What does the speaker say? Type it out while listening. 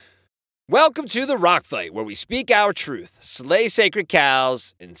Welcome to the Rock Fight, where we speak our truth, slay sacred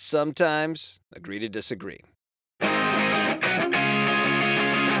cows, and sometimes agree to disagree.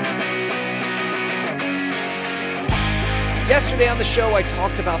 Yesterday on the show, I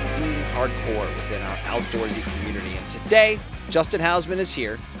talked about being hardcore within our outdoorsy community, and today, Justin Hausman is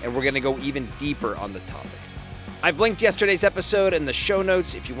here, and we're going to go even deeper on the topic. I've linked yesterday's episode in the show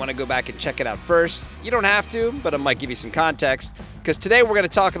notes if you want to go back and check it out first. You don't have to, but it might give you some context, because today we're going to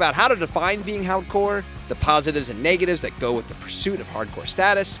talk about how to define being hardcore, the positives and negatives that go with the pursuit of hardcore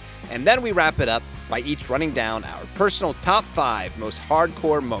status, and then we wrap it up by each running down our personal top 5 most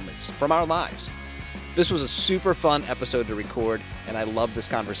hardcore moments from our lives. This was a super fun episode to record, and I love this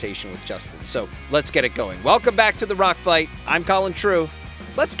conversation with Justin. So let's get it going. Welcome back to the Rock Fight. I'm Colin True.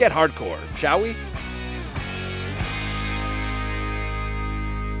 Let's get hardcore, shall we?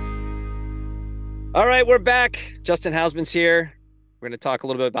 All right, we're back. Justin Hausman's here. We're going to talk a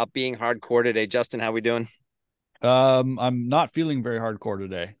little bit about being hardcore today. Justin, how we doing? I'm not feeling very hardcore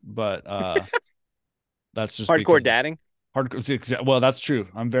today, but that's just hardcore dadding. Hardcore. Well, that's true.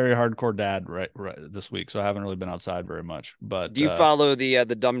 I'm very hardcore dad right this week, so I haven't really been outside very much. But do you follow the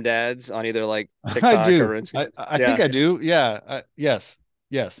dumb dads on either like TikTok I do. or Instagram? I think I do. Yeah. Yes,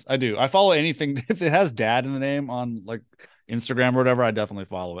 I do. I follow anything if it has dad in the name on like Instagram or whatever. I definitely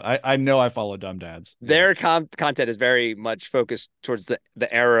follow it. I know I follow dumb dads. Their content is very much focused towards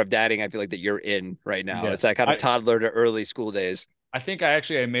the era of dadding. I feel like that you're in right now. Yes. It's that kind of toddler to early school days. I think I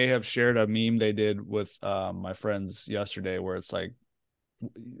may have shared a meme they did with my friends yesterday where it's like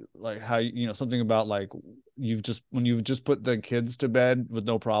how, something about like when you've just put the kids to bed with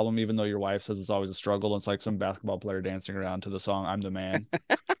no problem, even though your wife says it's always a struggle. It's like some basketball player dancing around to the song "I'm the Man."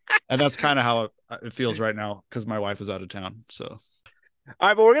 And that's kind of how it feels right now because my wife is out of town. So, all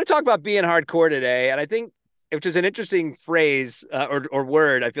right, but we're going to talk about being hardcore today. And I think, which is an interesting phrase or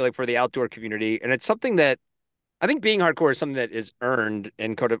word, I feel like, for the outdoor community. And it's something that I think being hardcore is something that is earned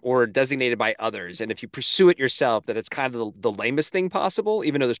and kind of or designated by others. And if you pursue it yourself, that it's kind of the lamest thing possible,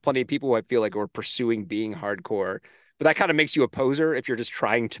 even though there's plenty of people who I feel like are pursuing being hardcore. But that kind of makes you a poser if you're just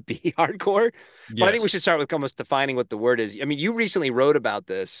trying to be hardcore. Yes. But I think we should start with almost defining what the word is. I mean, you recently wrote about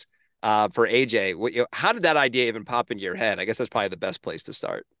this for AJ. How did that idea even pop into your head? I guess that's probably the best place to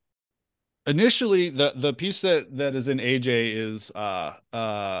start. Initially, the piece that is in AJ is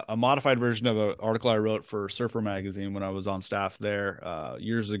a modified version of an article I wrote for Surfer Magazine when I was on staff there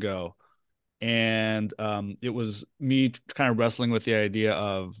years ago. And it was me kind of wrestling with the idea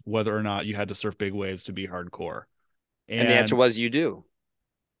of whether or not you had to surf big waves to be hardcore. And the answer was you do.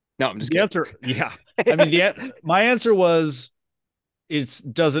 No, I'm just kidding. Answer, yeah. I mean, my answer was it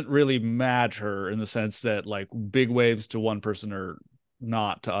doesn't really matter in the sense that like big waves to one person are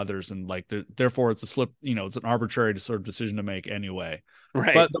not to others, and like therefore it's a it's an arbitrary sort of decision to make anyway.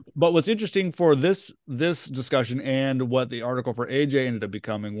 Right. But what's interesting for this discussion and what the article for AJ ended up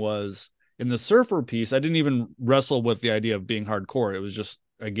becoming was in the surfer piece, I didn't even wrestle with the idea of being hardcore. It was just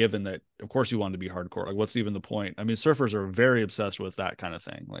a given that of course you want to be hardcore. Like what's even the point? I mean, surfers are very obsessed with that kind of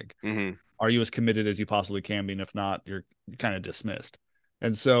thing. Like, are you as committed as you possibly can be? And if not, you're kind of dismissed.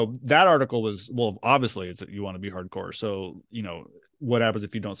 And so that article was, well, obviously it's that you want to be hardcore. So, what happens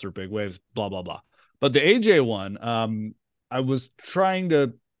if you don't surf big waves, blah, blah, blah. But the AJ one, I was trying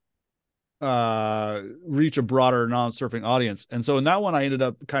to reach a broader non-surfing audience. And so in that one, I ended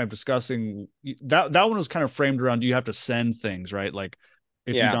up kind of discussing that one was kind of framed around, do you have to send things, right? Like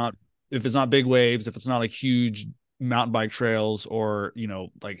if it's not big waves, if it's not like huge mountain bike trails or,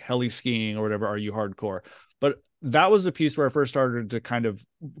 like heli skiing or whatever, are you hardcore? But that was the piece where I first started to kind of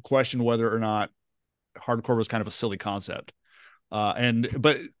question whether or not hardcore was kind of a silly concept. And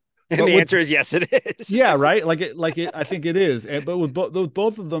the answer is yes, it is. Yeah, right. I think it is. But with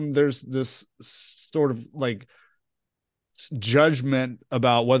both of them, there's this sort of like judgment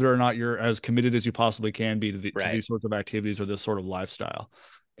about whether or not you're as committed as you possibly can be to these sorts of activities or this sort of lifestyle.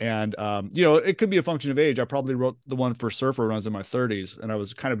 And it could be a function of age. I probably wrote the one for surfer when I was in my 30s, and I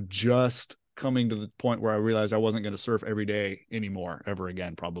was kind of just coming to the point where I realized I wasn't going to surf every day anymore, ever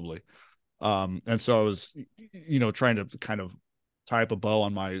again, probably. And so I was, trying to kind of tie up a bow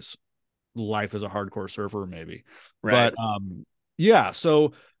on my life as a hardcore surfer, maybe. Right. But yeah.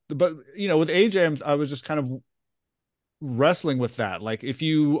 So, but with AJ, I was just kind of wrestling with that. Like, if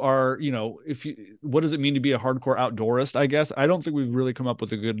you are, what does it mean to be a hardcore outdoorist? I guess I don't think we've really come up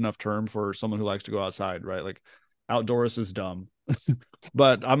with a good enough term for someone who likes to go outside, right? Like, outdoorist is dumb,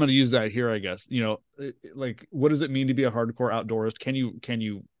 but I'm going to use that here, I guess. Like, what does it mean to be a hardcore outdoorist? Can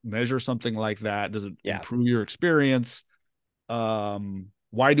you measure something like that? Does it improve your experience?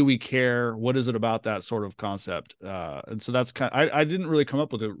 why do we care? What is it about that sort of concept? And so that's I didn't really come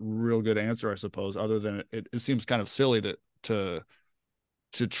up with a real good answer, I suppose, other than it seems kind of silly to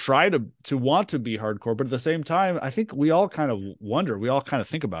try to want to be hardcore, but at the same time, I think we all kind of wonder, we all kind of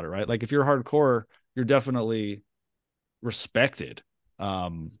think about it, right? Like if you're hardcore, you're definitely respected.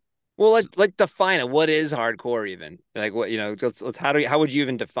 Well, let's define it. What is hardcore even? Like what, how would you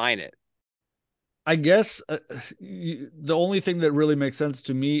even define it? I guess the only thing that really makes sense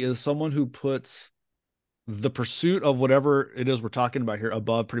to me is someone who puts the pursuit of whatever it is we're talking about here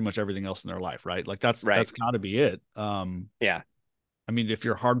above pretty much everything else in their life, right? Like that's got to be it. Yeah. I mean, if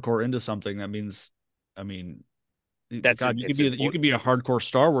you're hardcore into something, that means, I mean, that's God, you could be a hardcore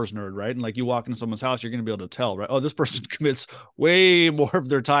Star Wars nerd, right? And like you walk into someone's house, you're going to be able to tell, right? Oh, this person commits way more of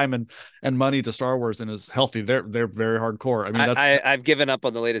their time and money to Star Wars than is healthy. They're very hardcore. I mean, I've given up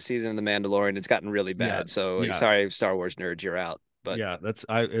on the latest season of The Mandalorian. It's gotten really bad. Sorry, Star Wars nerds, you're out. But yeah,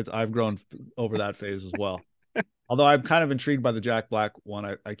 I've grown over that phase as well. Although I'm kind of intrigued by the Jack Black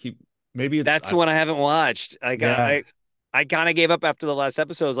one. I keep that's the one I haven't watched. I kind of gave up after the last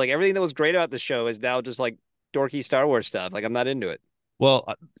episode. Like everything that was great about the show is now just like dorky Star Wars stuff. Like I'm not into it.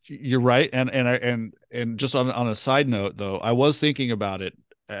 Well, you're right, and just on a side note though, I was thinking about it,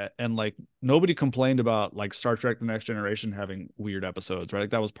 and like nobody complained about like Star Trek: The Next Generation having weird episodes, right? Like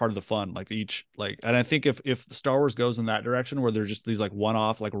that was part of the fun. Like and I think if Star Wars goes in that direction where there's just these like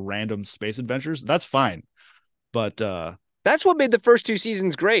one-off like random space adventures, that's fine. But that's what made the first two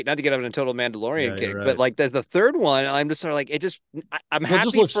seasons great. Not to get on a total Mandalorian kick, right. But like there's the third one. I'm just sort of like it. I'm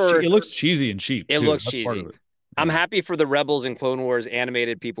happy it looks cheesy and cheap. It looks cheesy. I'm happy for the Rebels and Clone Wars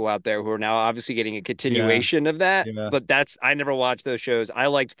animated people out there who are now obviously getting a continuation of that. Yeah. But I never watched those shows. I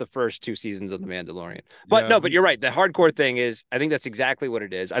liked the first two seasons of The Mandalorian. But no, but you're right. The hardcore thing is, I think that's exactly what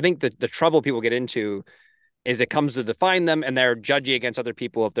it is. I think that the trouble people get into is it comes to define them and they're judgy against other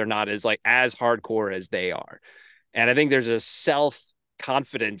people if they're not as hardcore as they are. And I think there's a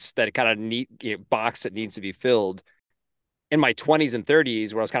self-confidence that kind of box that needs to be filled. In my 20s and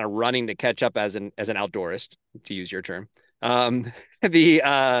 30s, where I was kind of running to catch up as an outdoorist, to use your term. What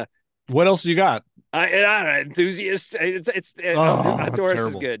else you got? Enthusiast. Outdoors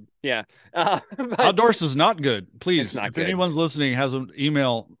is good. Yeah. Outdoors is not good. Please, if anyone's listening has an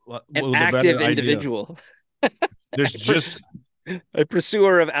email an active individual. There's just a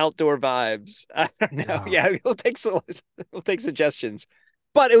pursuer of outdoor vibes. I don't know. Yeah, we'll take suggestions.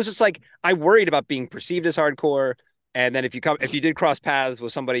 But it was just like I worried about being perceived as hardcore. And then if you did cross paths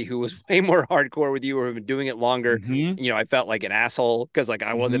with somebody who was way more hardcore with you or have been doing it longer, I felt like an asshole because like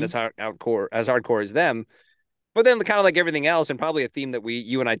I wasn't as hardcore as them. But then kind of like everything else, and probably a theme that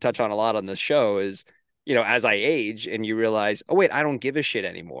you and I touch on a lot on this show is, as I age and you realize, oh wait, I don't give a shit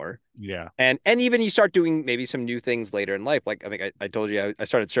anymore. Yeah. And even you start doing maybe some new things later in life. Like I think I told you I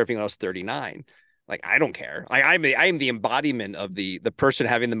started surfing when I was 39. Like, I don't care. I am the embodiment of the person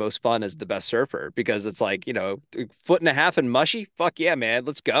having the most fun as the best surfer, because it's like, 1.5 and mushy. Fuck yeah, man.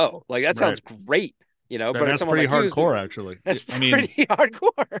 Let's go. Like, that sounds great, but that's pretty hardcore, actually. That's pretty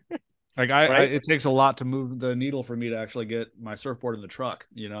hardcore. Like it takes a lot to move the needle for me to actually get my surfboard in the truck,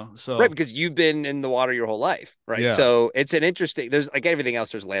 so. Right. Because you've been in the water your whole life. Right. Yeah. So it's an interesting, there's like everything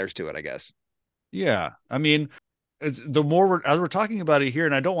else, there's layers to it, I guess. Yeah. I mean, it's the more as we're talking about it here,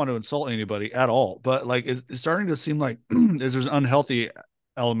 and I don't want to insult anybody at all, but like it's starting to seem like there's an unhealthy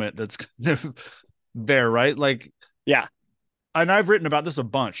element that's kind of there, right? Like, yeah. And I've written about this a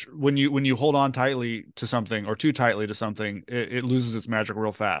bunch. When you hold on tightly to something or too tightly to something, it loses its magic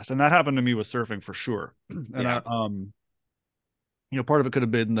real fast, and that happened to me with surfing for sure. And yeah. Part of it could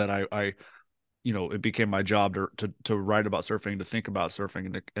have been that I it became my job to write about surfing, to think about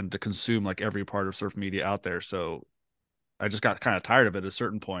surfing, and to consume like every part of surf media out there. So I just got kind of tired of it at a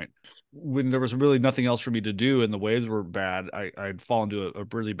certain point when there was really nothing else for me to do and the waves were bad. I'd fall into a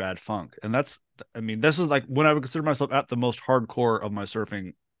really bad funk. And this is like when I would consider myself at the most hardcore of my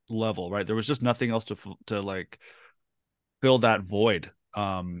surfing level, right? There was just nothing else to like fill that void.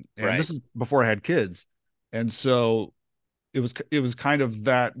 And right. This is before I had kids. And so it was kind of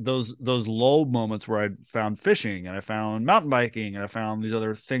those low moments where I found fishing and I found mountain biking and I found these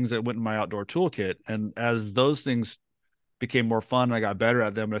other things that went in my outdoor toolkit. And as those things became more fun and I got better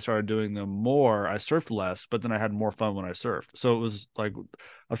at them and I started doing them more, I surfed less, but then I had more fun when I surfed. So it was like, I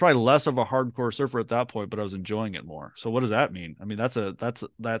was probably less of a hardcore surfer at that point, but I was enjoying it more. So what does that mean? I mean,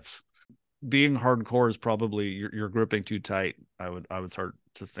 that's being hardcore is probably you're gripping too tight. I would start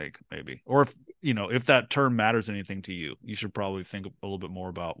to think maybe, or if that term matters anything to you, you should probably think a little bit more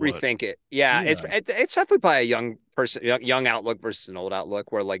about rethink it. Yeah. It's definitely by a young person, young outlook versus an old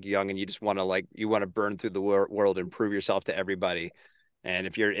outlook, where like young and you just want to burn through the world and prove yourself to everybody. And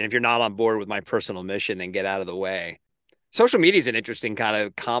if you're not on board with my personal mission, then get out of the way. Social media is an interesting kind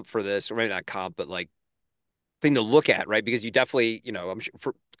of comp for this, or maybe not comp, but like thing to look at, right? Because you definitely, I'm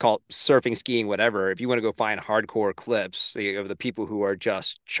sure call it surfing, skiing, whatever. If you want to go find hardcore clips of the people who are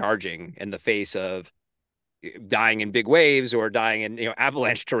just charging in the face of dying in big waves or dying in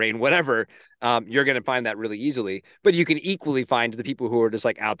avalanche terrain, whatever, you're going to find that really easily. But you can equally find the people who are just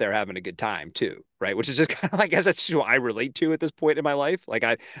like out there having a good time too, right? Which is just kind of, I guess that's who I relate to at this point in my life. Like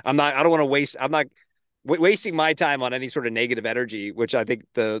I don't want to waste. I'm not wasting my time on any sort of negative energy, which I think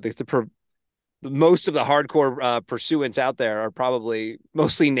the most of the hardcore pursuants out there are probably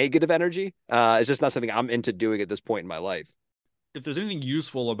mostly negative energy. It's just not something I'm into doing at this point in my life. If there's anything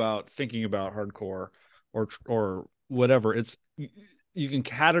useful about thinking about hardcore or whatever, it's you can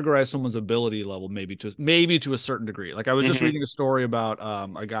categorize someone's ability level maybe to a certain degree. Like I was just reading a story about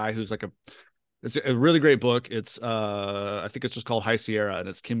a guy who's like it's a really great book. It's I think it's just called High Sierra, and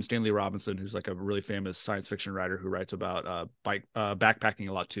it's Kim Stanley Robinson, who's like a really famous science fiction writer who writes about backpacking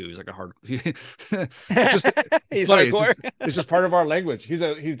a lot too. He's like a hard it's just he's funny. It's just part of our language. He's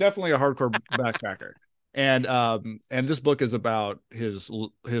definitely a hardcore backpacker. And this book is about his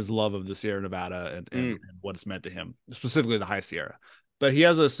love of the Sierra Nevada and what it's meant to him, specifically the High Sierra. But he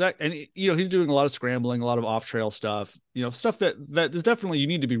has he's doing a lot of scrambling, a lot of off trail stuff, stuff that is definitely, you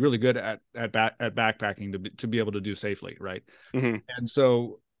need to be really good at backpacking to be able to do safely, right? And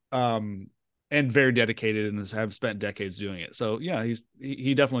so and very dedicated and have spent decades doing it. So yeah,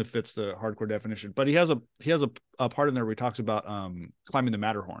 he definitely fits the hardcore definition. But he has a part in there where he talks about climbing the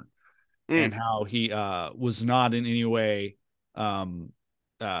Matterhorn. And how he was not in any way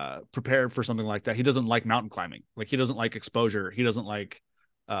prepared for something like that. He doesn't like mountain climbing. Like he doesn't like exposure. He doesn't like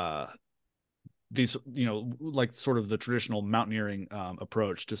these, like sort of the traditional mountaineering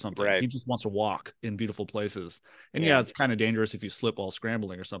approach to something. Right. He just wants to walk in beautiful places. And yeah, it's kind of dangerous if you slip while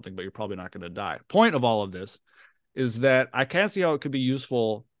scrambling or something, but you're probably not going to die. Point of all of this is that I can't see how it could be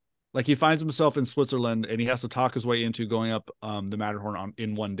useful. Like he finds himself in Switzerland and he has to talk his way into going up the Matterhorn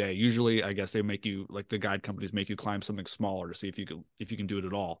in one day. Usually, I guess they make you, like the guide companies make you climb something smaller to see if you can do it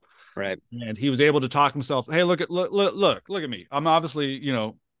at all. Right. And he was able to talk himself. Hey, look at me. I'm obviously,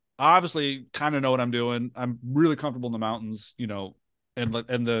 kind of know what I'm doing. I'm really comfortable in the mountains, and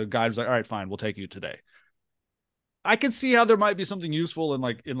the guide was like, all right, fine, we'll take you today. I can see how there might be something useful in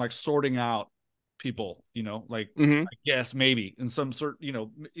like sorting out people, I guess maybe in some sort,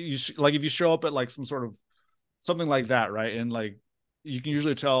 like if you show up at like some sort of something like that, right? And like you can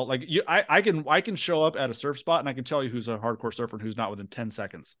usually tell, like I can show up at a surf spot and I can tell you who's a hardcore surfer and who's not within 10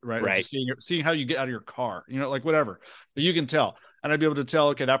 seconds, right? Right. Just seeing how you get out of your car, like whatever, but you can tell. And I'd be able to tell,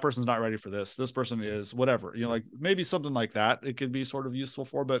 okay, that person's not ready for this. This person is, whatever, like maybe something like that. It could be sort of useful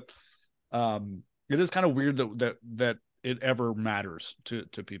for, but it is kind of weird that it ever matters to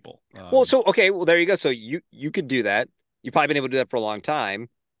people. There you go. So you could do that. You've probably been able to do that for a long time.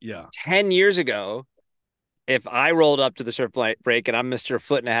 Yeah. 10 years ago, if I rolled up to the surf break and I'm Mr.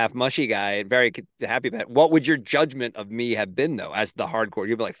 Foot and a Half mushy guy and very happy about it, what would your judgment of me have been though, as the hardcore?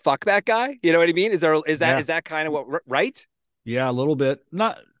 You'd be like, fuck that guy. You know what I mean? Is that kind of what, right? Yeah, a little bit.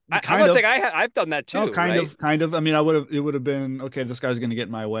 Not I'm not saying I've done that too. No, kind of. I mean, it would have been, okay, this guy's going to get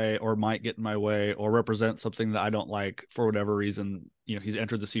in my way or might get in my way or represent something that I don't like for whatever reason. He's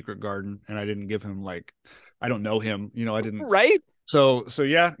entered the secret garden and I didn't give him I don't know him, I didn't. Right. So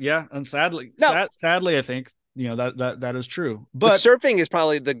yeah. And sadly, I think, that is true. But surfing is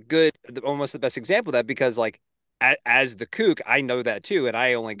probably almost the best example of that, because like, as the kook, I know that too, and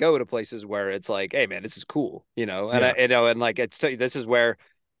I only go to places where it's like, hey man, this is cool, and and like this is where,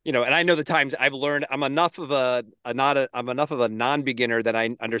 and I know the times I've learned I'm enough of a non-beginner that I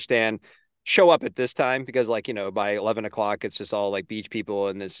understand show up at this time, because like, by 11 o'clock, it's just all like beach people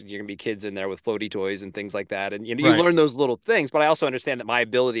and you're gonna be kids in there with floaty toys and things like that. And you learn those little things, but I also understand that my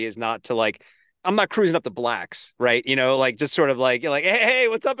ability is not to like, I'm not cruising up the blacks, right? Like just sort of like, you're like, hey,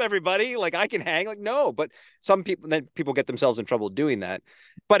 what's up, everybody? Like I can hang, like, no, but people get themselves in trouble doing that.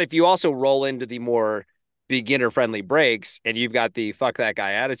 But if you also roll into the more beginner friendly breaks and you've got the fuck that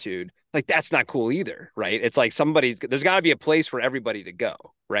guy attitude, like that's not cool either, right? It's like there's got to be a place for everybody to go,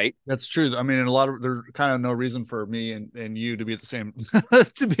 right? That's true. I mean, there's kind of no reason for me and you to be at the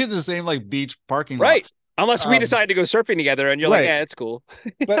same like beach parking lot. Right. Unless we decide to go surfing together and you're like, yeah, it's cool.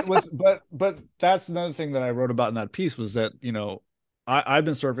 but that's another thing that I wrote about in that piece was that, I've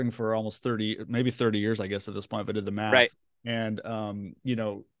been surfing for almost 30, maybe 30 years, I guess, at this point, if I did the math. Right. And,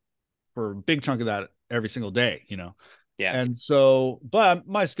 for a big chunk of that every single day, Yeah. And so, but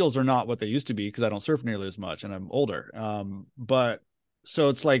my skills are not what they used to be because I don't surf nearly as much and I'm older. But so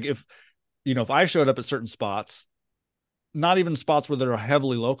it's like if I showed up at certain spots, not even spots where they're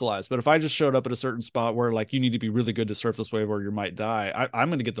heavily localized, but if I just showed up at a certain spot where like you need to be really good to surf this wave or you might die, I'm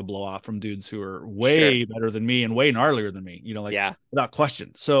going to get the blow off from dudes who are way better than me and way gnarlier than me, like without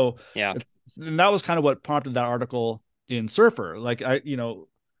question. So and that was kind of what prompted that article in Surfer. Like a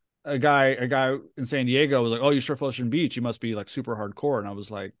guy in San Diego was like, "Oh, you surf Ocean Beach, you must be like super hardcore." And I was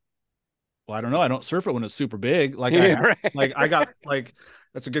like, well, I don't know. I don't surf it when it's super big. Like I got like,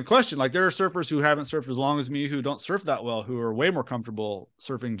 that's a good question. Like there are surfers who haven't surfed as long as me, who don't surf that well, who are way more comfortable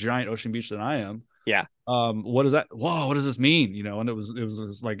surfing giant Ocean Beach than I am. Yeah. What is that? Whoa, what does this mean? And it was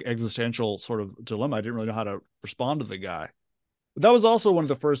this like existential sort of dilemma. I didn't really know how to respond to the guy. But that was also one of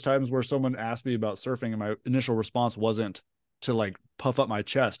the first times where someone asked me about surfing, and my initial response wasn't to like puff up my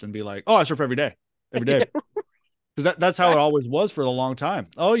chest and be like, "Oh, I surf every day." Because that's how it always was for a long time.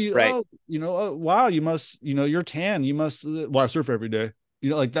 Oh, wow, you must, you're tan. You must, well, I surf every day.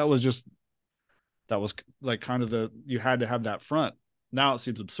 Like that was like kind of you had to have that front. Now it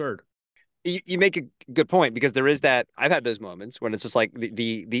seems absurd. You make a good point, because there is that. I've had those moments when it's just like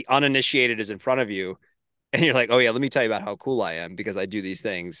the uninitiated is in front of you, and you're like, oh yeah, let me tell you about how cool I am because I do these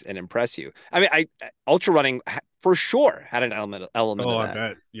things and impress you. I mean, I ultra running for sure had an element of that. I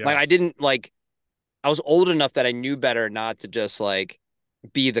bet. Yeah. Like I didn't like. I was old enough that I knew better not to just like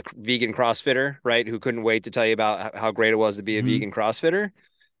be the vegan CrossFitter, right? Who couldn't wait to tell you about how great it was to be a vegan CrossFitter.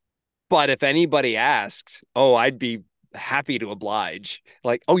 But if anybody asked, oh, I'd be happy to oblige.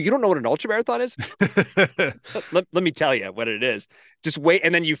 Like, oh, you don't know what an ultra marathon is? let me tell you what it is. Just wait.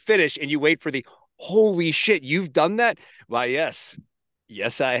 And then you finish and you wait for the, holy shit, you've done that? Why, yes,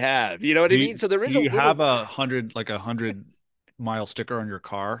 I have. You know what I mean? So there is have a 100-mile sticker on your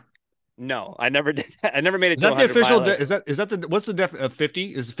car? No, I never did. I never made it. Is that the official? Is that the what's the def?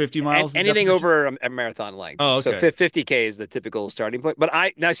 50 is 50 miles. Anything over a marathon length. Oh, okay. So 50K is the typical starting point. But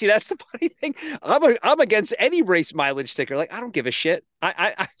now see, that's the funny thing. I'm against any race mileage sticker. Like I don't give a shit.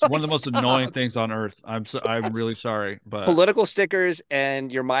 It's one of the most annoying things on earth. I'm really sorry, but political stickers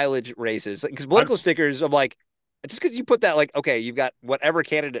and your mileage races, because political stickers, I'm like, just because you put that, like, okay, you've got whatever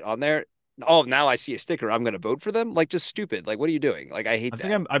candidate on there. Oh, now I see a sticker, I'm going to vote for them. Like, just stupid. Like, what are you doing? Like, I hate that. I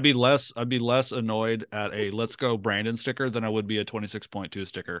think I'd be less annoyed at a "Let's Go Brandon" sticker than I would be a 26.2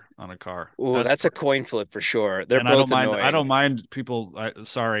 sticker on a car. Oh, that's a coin flip for sure. They're both annoying. I don't mind people.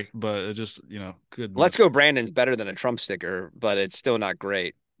 Sorry, but it just good. "Let's Go Brandon's" better than a Trump sticker, but it's still not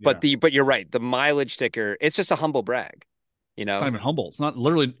great. Yeah. But you're right. The mileage sticker, it's just a humble brag. It's not even humble. It's not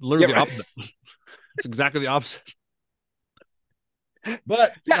literally the opposite. It's exactly the opposite.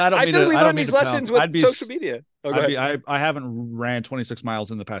 But yeah, I think we learned these lessons with social media. I haven't ran 26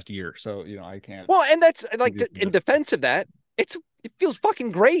 miles in the past year, so I can't. Well, and that's like in defense of that, it feels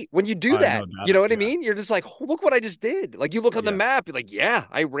fucking great when you do that. You know what I mean? You're just like, oh, look what I just did. Like you look on the map, you're like, yeah,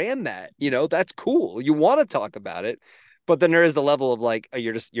 I ran that. That's cool. You want to talk about it, but then there is the level of like,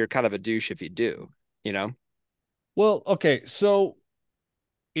 you're kind of a douche if you do. Well, okay, so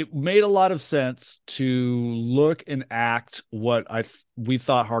it made a lot of sense to look and act what we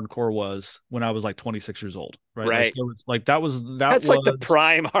thought hardcore was when I was like 26 years old, right? Right. That's like the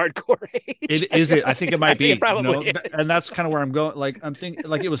prime hardcore age. It I think it might be. It probably is. And that's kind of where I'm going. Like I'm thinking,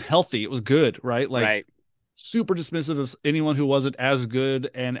 like it was healthy, it was good, right? Like super dismissive of anyone who wasn't as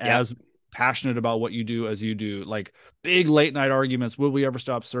good and as passionate about what you do as you do. Like big late night arguments, will we ever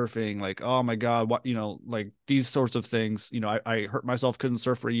stop surfing? Like, oh my god, what, like these sorts of things. I hurt myself, couldn't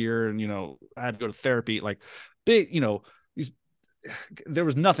surf for a year, and I had to go to therapy. Like big, there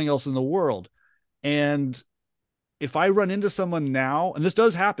was nothing else in the world. And if I run into someone now, and this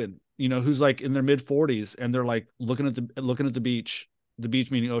does happen, who's like in their mid 40s and they're like looking at the beach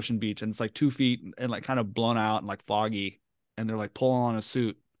meaning Ocean Beach, and it's like 2 feet and like kind of blown out and like foggy, and they're like pulling on a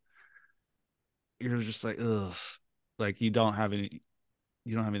suit, you're just like, ugh, like you don't have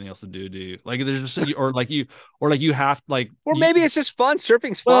anything else to do you? Like there's just, or you have like, or maybe it's just fun.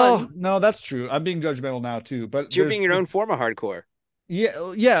 Surfing's fun. Well, no, that's true. I'm being judgmental now too, but you're being your own form of hardcore.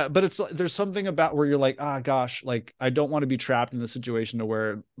 Yeah, but it's there's something about where you're like, gosh, like I don't want to be trapped in a situation to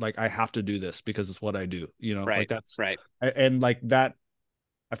where like I have to do this because it's what I do, right? Like that's right, and like that.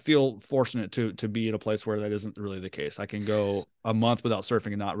 I feel fortunate to be in a place where that isn't really the case. I can go a month without surfing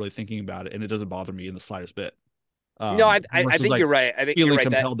and not really thinking about it, and it doesn't bother me in the slightest bit. No, I think like, you're right. I think feeling you're right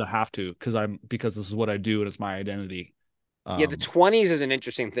compelled to have to because this is what I do and it's my identity. The 20s is an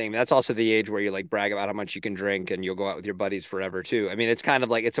interesting thing. That's also the age where you like brag about how much you can drink and you'll go out with your buddies forever too. I mean, it's kind of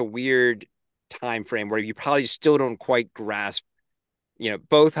like, it's a weird time frame where you probably still don't quite grasp,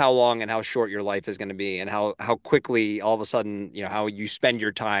 both how long and how short your life is going to be, and how quickly all of a sudden, how you spend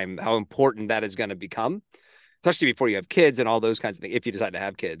your time, how important that is going to become. especially before you have kids and all those kinds of things, if you decide to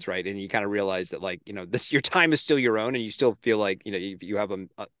have kids, right? And you kind of realize that, like, this, your time is still your own, and you still feel like, you have a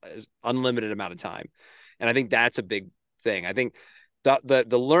unlimited amount of time. And I think that's a big thing. I think the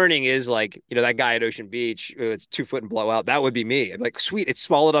learning is like, that guy at Ocean Beach, it's 2 foot and blow out. That would be me. I'm like, sweet, it's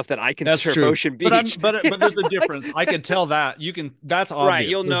small enough that I can surf Ocean Beach. But there's a difference. I can tell that. That's obvious. Right,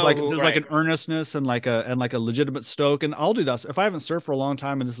 you'll know. There's like an earnestness and like a legitimate stoke. And I'll do that. If I haven't surfed for a long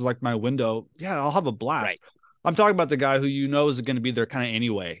time and this is like my window, yeah, I'll have a blast. Right. I'm talking about the guy who is going to be there kind of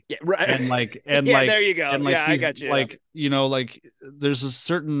anyway. Yeah, right. And there you go. And I got you. Like there's a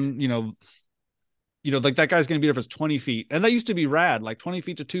certain, like that guy's going to be there for 20 feet. And that used to be rad, like 20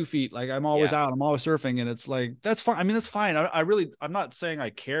 feet to 2 feet. Like I'm always out, I'm always surfing. And it's like, that's fine. I mean, that's fine. I'm not saying I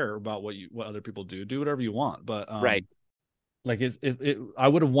care about what other people do. Do whatever you want. But, right. Like I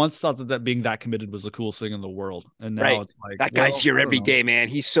would have once thought that being that committed was the coolest thing in the world. And now it's like, that guy's here every day, man.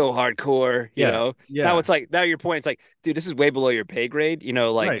 He's so hardcore, you know? Yeah. Now it's like, now your point, it's like, dude, this is way below your pay grade,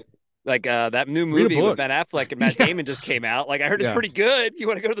 Like that new movie with Ben Affleck and Matt Damon just came out. Like I heard it's pretty good. You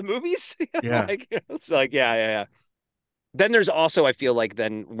want to go to the movies? It's like, yeah. Then there's also, I feel like,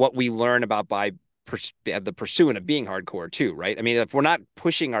 then what we learn about by the pursuit of being hardcore too, right? I mean, if we're not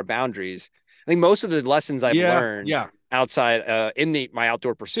pushing our boundaries, I think most of the lessons I've learned outside in my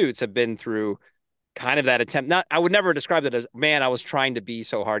outdoor pursuits have been through kind of that attempt. I would never describe it as, man, I was trying to be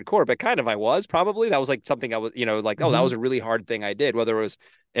so hardcore, but kind of I was probably. That was like something I was, like, that was a really hard thing I did, whether it was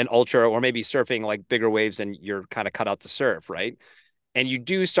an ultra or maybe surfing like bigger waves and you're kind of cut out to surf, right? And you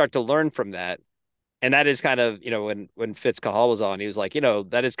do start to learn from that. And that is kind of, when Fitz Cahall was on, he was like,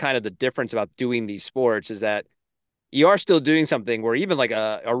 that is kind of the difference about doing these sports, is that you are still doing something where even like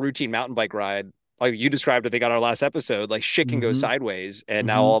a routine mountain bike ride, like you described, I think on our last episode, like shit can go sideways. And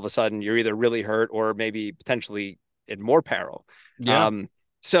now all of a sudden you're either really hurt or maybe potentially in more peril. Yeah.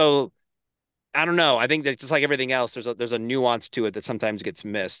 So I don't know. I think that just like everything else, there's a nuance to it that sometimes gets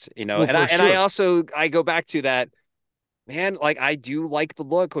missed, Well, and I go back to that, man, like I do like the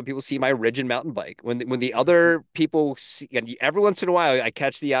look when people see my rigid mountain bike, when the other people see, and every once in a while I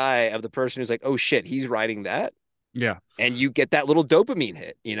catch the eye of the person who's like, oh shit, he's riding that. Yeah. And you get that little dopamine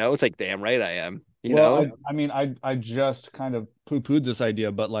hit, it's like, damn right I am, I mean, I just kind of poo-pooed this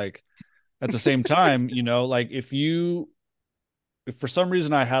idea, but like at the same time, like if for some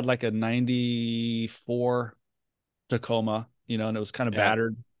reason I had like a 94 Tacoma, and it was kind of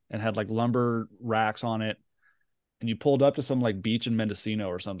battered and had like lumber racks on it, and you pulled up to some like beach in Mendocino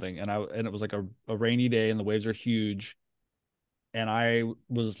or something, and it was like a rainy day and the waves are huge, and I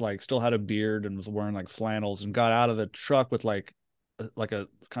was like still had a beard and was wearing like flannels, and got out of the truck with like a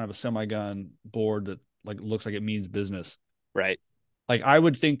kind of a semi-gun board that like looks like it means business. Right. Like I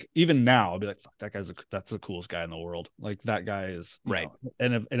would think even now I'd be like, fuck, that's the coolest guy in the world. Like that guy is right.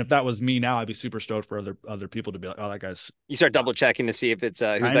 And if that was me now, I'd be super stoked for other people to be like, oh, that guy's. You start double checking to see if it's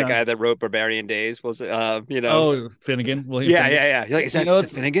who's that guy that wrote Barbarian Days? Was it Oh, Finnegan. William Finnegan. Yeah. You're like, is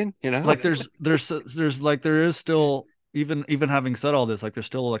that Finnegan? Like there's like there is still, even having said all this, like there's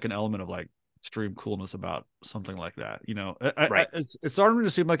still like an element of like extreme coolness about something like that, right? It's starting to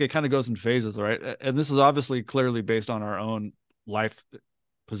seem like it kind of goes in phases, right? And this is obviously clearly based on our own life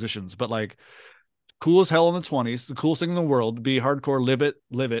positions, but like cool as hell in the 20s, the coolest thing in the world, be hardcore, live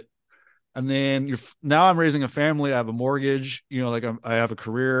it. And then now I'm raising a family, I have a mortgage, like I have a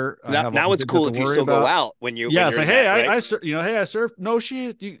career. Now it's cool if you still go out when you it's like, hey, I surf. No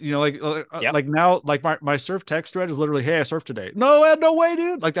shit, like now, like my surf text thread is literally, hey, I surfed today. No way,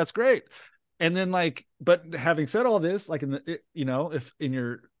 dude. Like that's great. And then like, but having said all this, like if in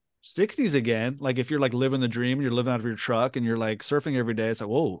your 60s again, like if you're like living the dream, you're living out of your truck and you're like surfing every day, it's like,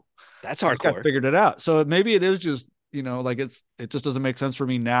 whoa, that's hardcore. I figured it out. So maybe it is just, like it just doesn't make sense for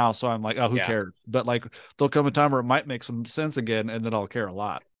me now. So I'm like, oh, who cares? But like there'll come a time where it might make some sense again, and then I'll care a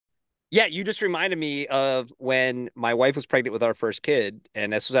lot. Yeah, you just reminded me of when my wife was pregnant with our first kid,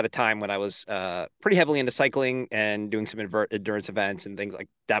 and this was at a time when I was pretty heavily into cycling and doing some endurance events and things like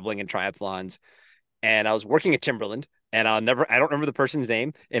dabbling in triathlons. And I was working at Timberland, and I don't remember the person's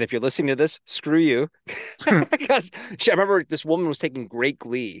name. And if you're listening to this, screw you, because I remember this woman was taking great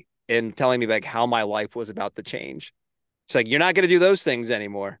glee in telling me like how my life was about to change. She's like, you're not going to do those things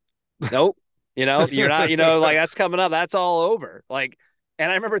anymore. Nope. You're not, like that's coming up. That's all over. Like. And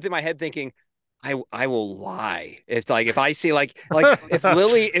I remember in my head thinking, I will lie if I see like if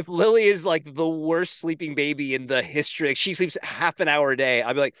Lily is like the worst sleeping baby in the history, she sleeps half an hour a day,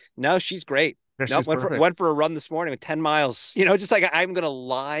 I'd be like, no, she's great. Yeah, no, went for a run this morning with 10 miles. Just like I'm gonna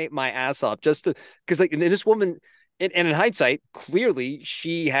lie my ass off just to, because like this woman, and in hindsight, clearly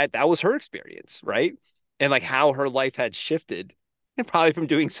that was her experience, right? And like how her life had shifted. probably from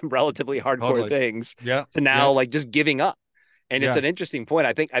doing some relatively hardcore Totally. things Yeah. to Yeah. now like just giving up. And it's Yeah. an interesting point.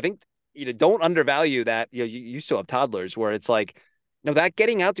 I think don't undervalue that. You still have toddlers where it's like, no, that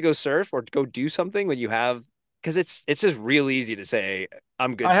getting out to go surf or to go do something when you have, because it's just real easy to say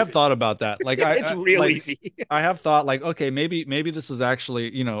I'm good I have today. thought about that. Like It's I real like easy. I have thought like, okay, maybe this is actually,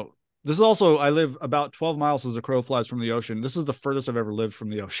 this is also, I live about 12 miles as a crow flies from the ocean. This is the furthest I've ever lived from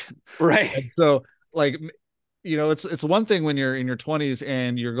the ocean. Right. And so like, it's one thing when you're in your 20s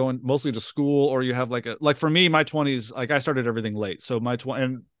and you're going mostly to school, or you have like for me, my 20s, like I started everything late. So my 20,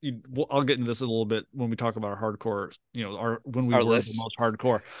 and I'll get into this a little bit when we talk about our hardcore, when we Our were the lists. most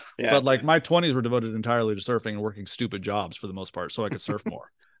hardcore. Yeah. But like my 20s were devoted entirely to surfing and working stupid jobs for the most part, so I could surf more.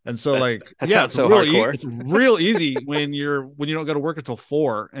 And so like, That yeah, sounds it's so really hardcore. it's real easy when you don't go to work until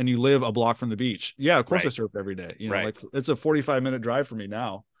 4 and you live a block from the beach. Yeah, of course I Right. surf every day. Right. Like it's a 45-minute drive for me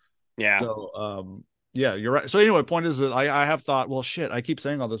now. Yeah. So yeah, you're right. So anyway, point is that I have thought, well, shit, I keep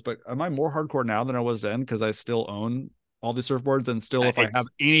saying all this, but am I more hardcore now than I was then? Because I still own all these surfboards, and still, if I have It's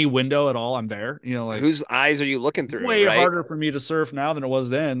any window at all, I'm there. Like whose eyes are you looking through, way right? harder for me to surf now than it was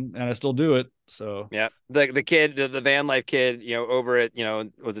then, and I still do it. So Yeah. The kid, the van life kid, over at,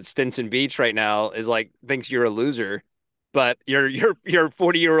 was it Stinson Beach right now is like thinks you're a loser. But your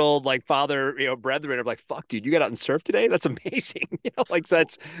 40-year-old like father, brethren are like, fuck, dude, you got out and surf today? That's amazing. Like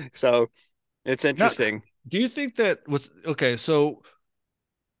that's so it's now, interesting. do you think that was okay? So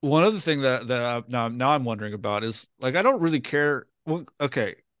one other thing now I'm wondering about is like I don't really care. Well,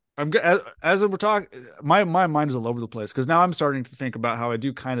 okay, as we're talking, my mind is all over the place because now I'm starting to think about how I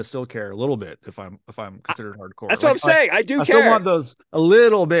do kind of still care a little bit if I'm considered hardcore. That's what I'm saying. I do I still care. want those a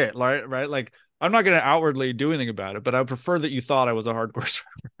little bit, right? Like I'm not going to outwardly do anything about it, but I prefer that you thought I was a hardcore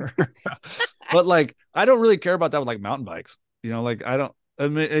surfer. But like I don't really care about that with like mountain bikes. Like I don't. I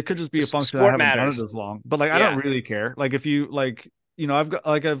mean, it could just be a function that I Sport haven't done it matters. as long, but like I don't Yeah. really care. Like if you like, I've got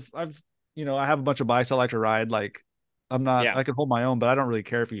like I've I have a bunch of bikes I like to ride. Like I'm not, Yeah. I can hold my own, but I don't really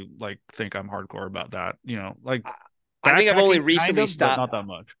care if you like think I'm hardcore about that. Like I think I've only backpacking kind recently of, but stopped. not that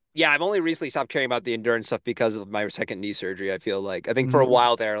much. Yeah, I've only recently stopped caring about the endurance stuff because of my second knee surgery. I think for a Mm-hmm.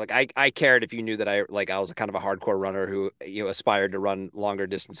 while there, like I cared if you knew that I was a kind of a hardcore runner who aspired to run longer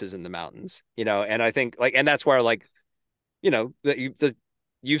distances in the mountains. And I think and that's where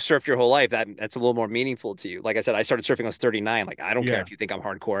you've surfed your whole life. That's a little more meaningful to you. Like I said, I started surfing when I was 39. Like I don't care Yeah. if you think I'm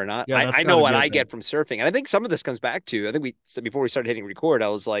hardcore or not. Yeah. That's I got know to what be I okay. get from surfing, and I think some of this comes back to I think we said before we started hitting record. I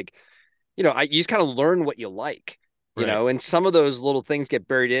was like, you just kind of learn what you like. Right. And some of those little things get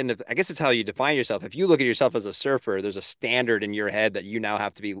buried in. I guess it's how you define yourself. If you look at yourself as a surfer, there's a standard in your head that you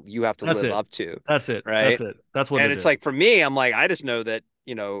have to That's live it. up to. That's it. That's Right. it. That's what And it it's is. like, for me, I'm like, I just know that,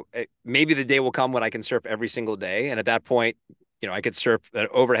 maybe the day will come when I can surf every single day. And at that point, I could surf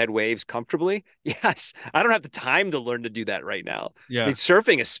overhead waves comfortably. Yes. I don't have the time to learn to do that right now. I Yeah. mean,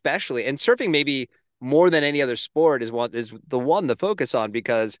 surfing, especially, and surfing maybe more than any other sport is the one to focus on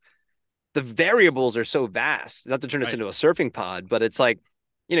because the variables are so vast. Not to turn this Right. into a surfing pod, but it's like,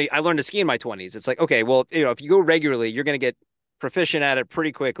 I learned to ski in my 20s. It's like, okay, well, if you go regularly, you're going to get proficient at it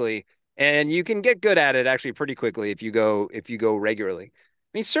pretty quickly, and you can get good at it actually pretty quickly if you go regularly.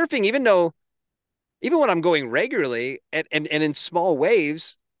 I mean, surfing, even when I'm going regularly and in small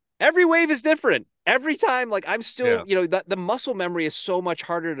waves, every wave is different. Every time, like I'm Yeah. still, the muscle memory is so much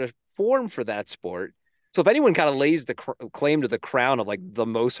harder to form for that sport. So if anyone kind of lays the claim to the crown of like the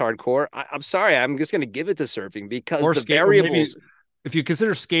most hardcore, I'm sorry, I'm just going to give it to surfing because Or the skate, or maybe variables. if you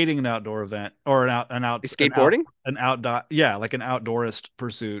consider skating an outdoor event or Skateboarding. an outdoor, yeah, like an outdoorist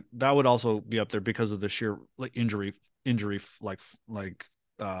pursuit, that would also be up there because of the sheer like injury like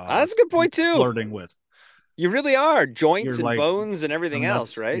That's a good point too. flirting with. You really are You're joints and like, bones and I everything mean,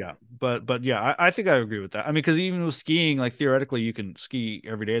 else, that's right? yeah, but yeah, I think I agree with that. I mean, because even with skiing, like theoretically, you can ski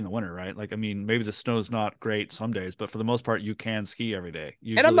every day in the winter, right? Like, I mean, maybe the snow's not great some days, but for the most part, you can ski every day.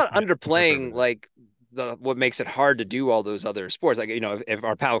 You And I'm really not can surf every underplaying day. like the what makes it hard to do all those other sports. Like, if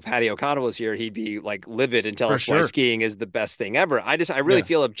our pal Patty O'Connell was here, he'd be like livid and tell For us why sure. skiing is the best thing ever. I really Yeah.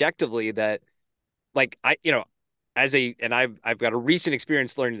 feel objectively that like and I've got a recent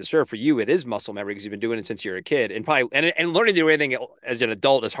experience learning to surf. For you, it is muscle memory because you've been doing it since you're a kid, and probably and learning to do anything as an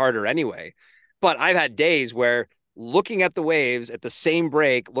adult is harder anyway. But I've had days where looking at the waves at the same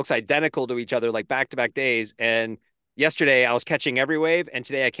break looks identical to each other, like back to back days. And yesterday I was catching every wave, and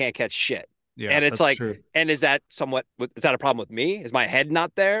today I can't catch shit. Yeah, And it's that's like, true. and is that a problem with me? Is my head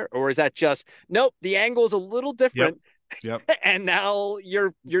not there, or is that just nope? The angle is a little Yep. different, Yep. and now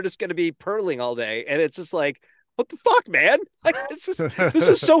you're just going to be purling all day, and it's just like, what the fuck, man? Like this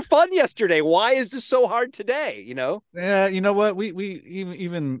was so fun yesterday. Why is this so hard today? You know? Yeah, you know what? We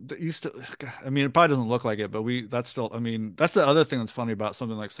even used to. I mean, it probably doesn't look like it, but that's still. I mean, that's the other thing that's funny about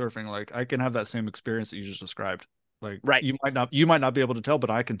something like surfing. Like, I can have that same experience that you just described. Like, Right. you might not be able to tell, but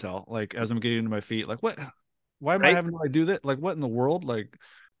I can tell. Like, as I'm getting into my feet, like, what? Why am I Right. having to like do that? Like, what in the world? Like,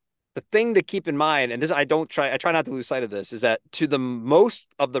 The thing to keep in mind, and this I try not to lose sight of this, is that to the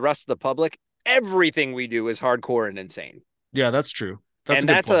most of the rest of the public, everything we do is hardcore and insane. yeah, that's true. That's a And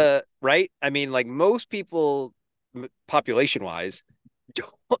good that's point. a right. I mean, like most people, population wise,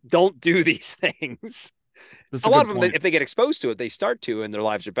 don't do these things. That's A a lot good of them, point. if they get exposed to it, they start to, and their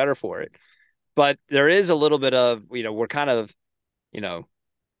lives are better for it. But there is a little bit of, we're kind of, you know,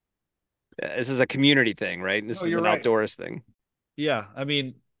 this is a community thing, right? This No, is you're an right. outdoors thing. Yeah, I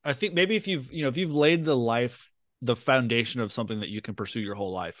mean, I think maybe if you've laid the foundation of something that you can pursue your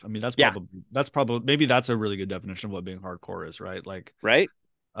whole life. I mean, Yeah. that's probably maybe that's a really good definition of what being hardcore is, right? Like, Right.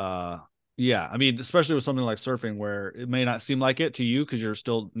 uh, yeah, I mean, especially with something like surfing, where it may not seem like it to you because you're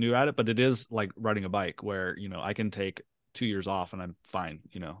still new at it, but it is like riding a bike, where I can take 2 years off and I'm fine.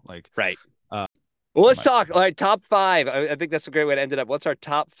 Right. Uh, Well, let's my talk. All right, top five. I think that's a great way to end it up. What's our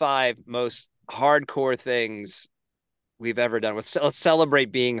top five most hardcore things we've ever done? Let's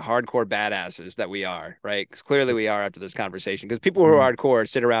celebrate being hardcore badasses that we are, right? Because clearly we are after this conversation. Because people who are hardcore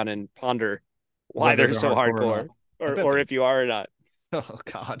sit around and ponder why whether they're they're so hardcore or not. hardcore, I bet or they're. if you are or not. Oh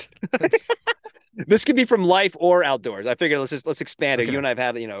God. This could be from life or outdoors. I figured let's expand it. You Okay. and I've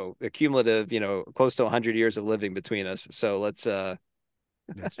had a cumulative close to 100 years of living between us. So let's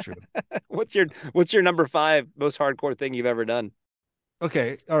That's true. what's your number five most hardcore thing you've ever done?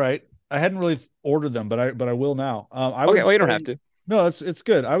 Okay, all right. I hadn't really ordered them, but I will now. I Okay, would well you don't say have to. no, it's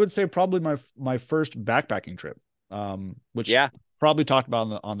good. I would say probably my first backpacking trip, which Yeah. probably talked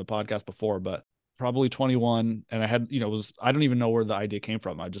about on the podcast before, but probably 21, and I had I don't even know where the idea came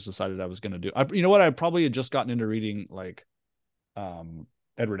from. I just decided I was going to do. You know what? I probably had just gotten into reading like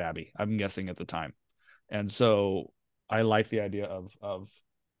Edward Abbey. I'm guessing at the time, and so I liked the idea of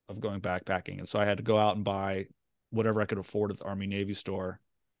going backpacking, and so I had to go out and buy whatever I could afford at the Army Navy store.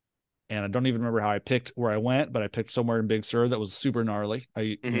 And I don't even remember how I picked where I went, but I picked somewhere in Big Sur that was super gnarly.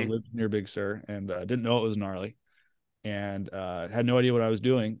 I Mm-hmm. lived near Big Sur and didn't know it was gnarly, and had no idea what I was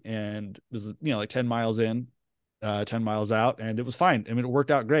doing. And it was like 10 miles in, 10 miles out, and it was fine. I mean, it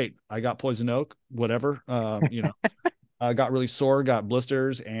worked out great. I got poison oak, whatever. I got really sore, got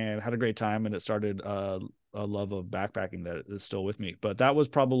blisters, and had a great time. And it started a love of backpacking that is still with me. But that was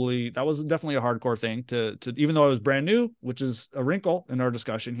definitely a hardcore thing to even though I was brand new, which is a wrinkle in our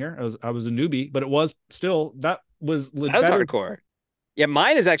discussion here. I was a newbie, but it was still that was That was better. hardcore. Yeah,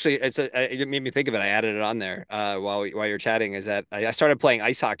 mine is actually it made me think of it. I added it on there while you're chatting. Is that I started playing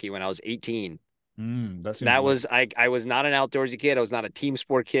ice hockey when I was 18. That seems That lit. was I was not an outdoorsy kid. I was not a team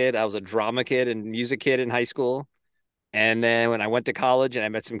sport kid. I was a drama kid and music kid in high school. And then when I went to college and I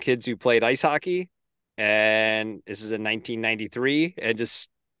met some kids who played ice hockey, and this is in 1993, and just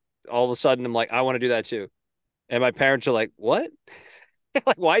all of a sudden I'm like, I want to do that too. And my parents are like, what?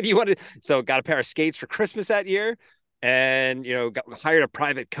 Like, why do you want to? So got a pair of skates for Christmas that year, and hired a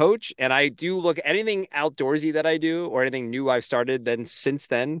private coach. And I do look anything outdoorsy that I do or anything new I've started. Then since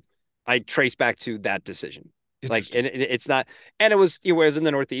then, I trace back to that decision. Like, Interesting. and it's not, and it was whereas in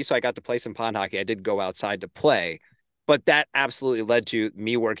the Northeast, so I got to play some pond hockey. I did go outside to play, but that absolutely led to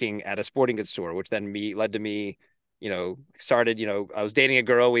me working at a sporting goods store, which then me led to me started, I was dating a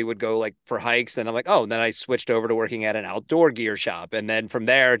girl. We would go like for hikes. And I'm like, oh, and then I switched over to working at an outdoor gear shop. And then from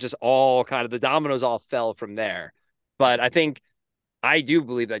there, just all kind of the dominoes all fell from there. But I think I do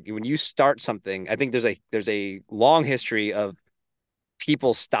believe that when you start something, I think there's a long history of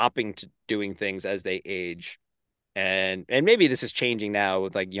people stopping to doing things as they age. And maybe this is changing now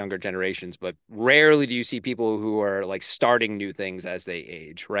with like younger generations, but rarely do you see people who are like starting new things as they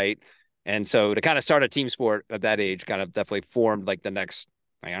age, right? And so to kind of start a team sport at that age kind of definitely formed like the next,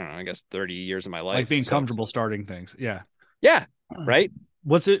 I don't know, I guess 30 years of my Like life. being So comfortable starting things. Yeah. yeah, right.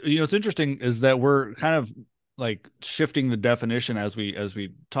 What's interesting is that we're kind of like shifting the definition as we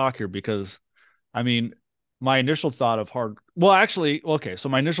talk here, because I mean, my initial thought of so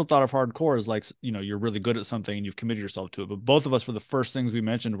my initial thought of hardcore is like, you're really good at something and you've committed yourself to it. But both of us, for the first things we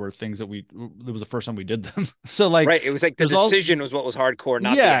mentioned, were things that it was the first time we did them. So like, Right. It was like the there's all, decision was what was hardcore,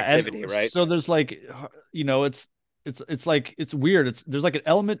 not the yeah. activity, And right? so there's like, it's like, it's weird. There's like an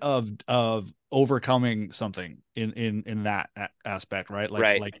element of overcoming something in that aspect, right?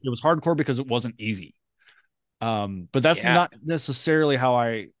 Right. Like it was hardcore because it wasn't easy. But that's Yeah. not necessarily how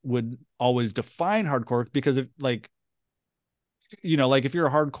I would always define hardcore, because if like if you're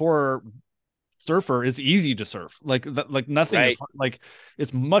a hardcore surfer, it's easy to surf. Like nothing is like,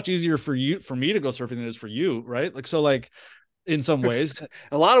 it's much easier for me to go surfing than it is for you, right? Like, so like in some ways,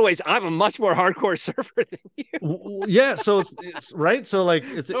 a lot of ways, I'm a much more hardcore surfer than you. Yeah, so it's right. So like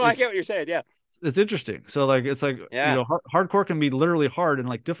I get what you're saying. Yeah, it's interesting. So like it's like, hardcore can be literally hard and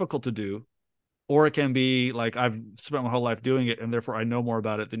like difficult to do, or it can be like I've spent my whole life doing it and therefore I know more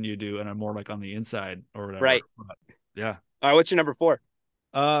about it than you do and I'm more like on the inside or whatever. Right. But, yeah. All right, what's your number 4?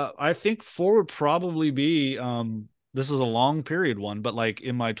 I think 4 would probably be this is a long period one, but like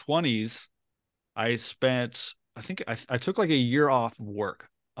in my 20s, I think I took like a year off of work.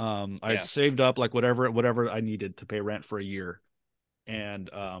 I saved up like whatever I needed to pay rent for a year. And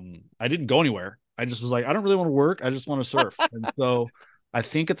I didn't go anywhere. I just was like, I don't really want to work. I just want to surf. And so I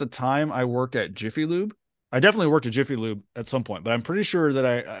think at the time I worked at Jiffy Lube. I definitely worked at Jiffy Lube at some point, but I'm pretty sure that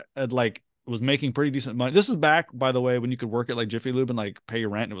I had like was making pretty decent money. This was back, by the way, when you could work at like Jiffy Lube and like pay your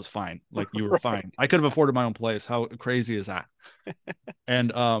rent and it was fine. Like you were fine. I could have afforded my own place. How crazy is that?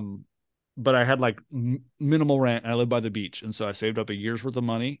 And but I had like minimal rent and I lived by the beach. And so I saved up a year's worth of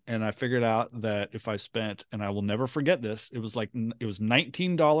money and I figured out that if I spent, and I will never forget this, it was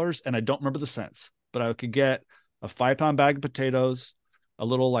 $19 and I don't remember the cents, but I could get a 5-pound bag of potatoes, a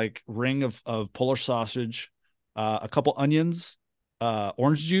little like ring of Polish sausage, a couple onions,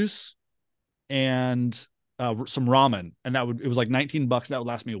 orange juice, and some ramen. And it was like $19. That would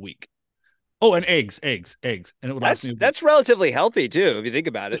last me a week. Oh, and eggs, and it would last me. That's relatively healthy too, if you think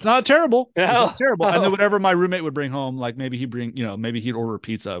about it. It's not terrible. No. It's not terrible. And then whatever my roommate would bring home, like maybe he'd order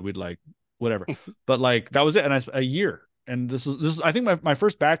pizza. We'd like whatever. But like that was it. And a year. And this is I think my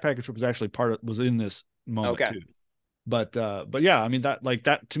first backpacker trip was actually was in this moment too. But yeah, I mean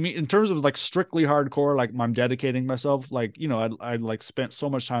that to me in terms of like strictly hardcore, like I'm dedicating myself, like, I like spent so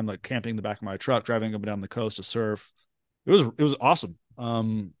much time like camping in the back of my truck, driving up and down the coast to surf. It was awesome.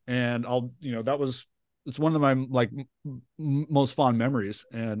 And it's one of my like most fond memories.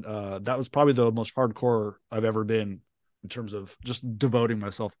 And that was probably the most hardcore I've ever been in terms of just devoting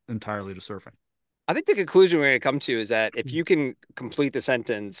myself entirely to surfing. I think the conclusion we're going to come to is that if you can complete the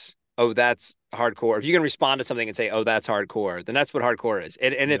sentence, oh, that's hardcore, if you can respond to something and say, oh, that's hardcore, then that's what hardcore is.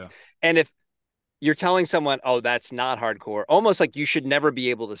 And if you're telling someone, oh, that's not hardcore, almost like you should never be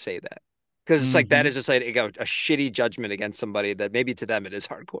able to say that. Because it's like that is just like a shitty judgment against somebody that maybe to them it is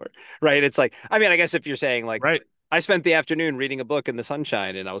hardcore, right? It's like, I mean, I guess if you're saying like, right, I spent the afternoon reading a book in the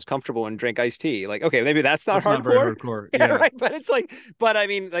sunshine and I was comfortable and drank iced tea. Like, okay, maybe that's not hardcore. Not very hardcore. Yeah, right. But it's like, but I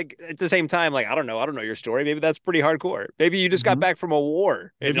mean, like at the same time, like I don't know your story. Maybe that's pretty hardcore. Maybe you just got back from a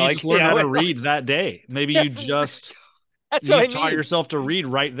war. Maybe you just learned how to read that day. Maybe you just taught yourself to read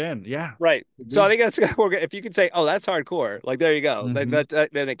right then. Yeah. Right. So I think that's if you could say, oh, that's hardcore. Like there you go.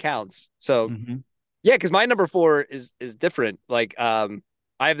 Then it counts. So. Yeah, because my number 4 is different. Like, I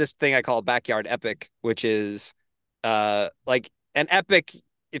have this thing I call backyard epic, which is like an epic.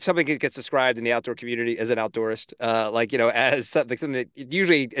 If something gets described in the outdoor community as an outdoorist, as something that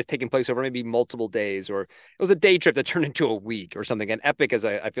usually is taking place over maybe multiple days, or it was a day trip that turned into a week or something. And epic is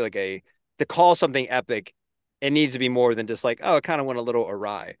I feel like to call something epic, it needs to be more than just like, oh, it kind of went a little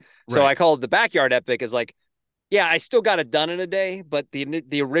awry. Right. So I call it the backyard epic is like, yeah, I still got it done in a day, but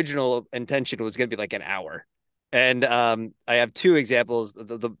the original intention was going to be like an hour. And I have 2 examples.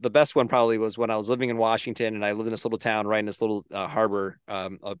 The best one probably was when I was living in Washington and I lived in this little town right in this little harbor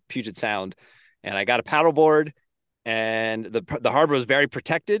of Puget Sound. And I got a paddleboard and the harbor was very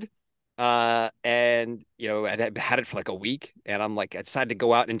protected. And, I had it for like a week and I decided to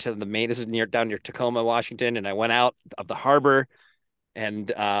go out into the main, this is down near Tacoma, Washington. And I went out of the harbor.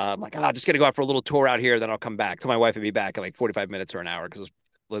 And I'm like, I'm just going to go out for a little tour out here. Then I'll come back. So my wife would be back in like 45 minutes or an hour because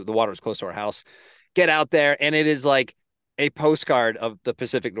the water was close to our house. Get out there. And it is like a postcard of the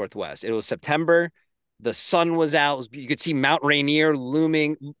Pacific Northwest. It was September. The sun was out. You could see Mount Rainier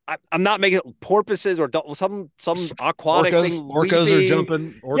looming. I'm not making porpoises or some aquatic orcas, thing. Orcas are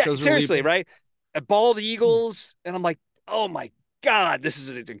jumping. Orcas seriously, are right? Bald eagles. And I'm like, oh my God, this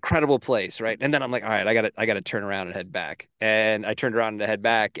is an incredible place, right? And then I'm like, all right, I got to turn around and head back. And I turned around and head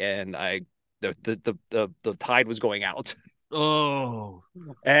back, and the tide was going out. Oh,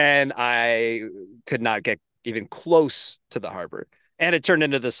 and I could not get even close to the harbor, and it turned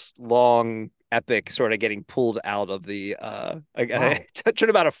into this long, epic sort of getting pulled out of the. It took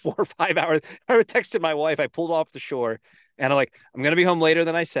about a 4 or 5 hours. I texted my wife. I pulled off the shore, and I'm like, I'm gonna be home later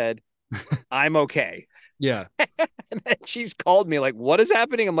than I said. I'm okay. Yeah. And then she's called me like, what is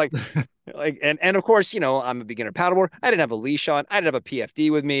happening? I'm like, and of course, I'm a beginner paddleboard. I didn't have a leash on. I didn't have a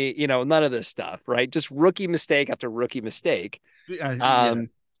PFD with me, none of this stuff, right? Just rookie mistake after rookie mistake.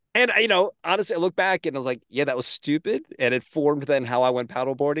 And honestly, I look back and I was like, yeah, that was stupid. And it formed then how I went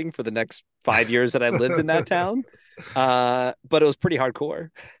paddleboarding for the next 5 years that I lived in that town. But it was pretty hardcore.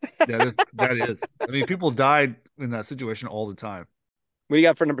 That is. I mean, people died in that situation all the time. What do you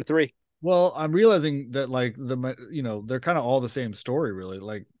got for number three? Well, I'm realizing that like they're kind of all the same story, really.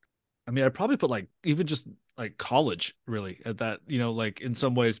 Like, I mean, I'd probably put like even just like college really at that, like in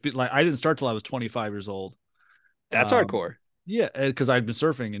some ways, like I didn't start till I was 25 years old. That's Um, hardcore. yeah, because I'd been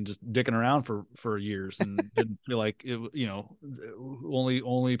surfing and just dicking around for years and didn't feel like it,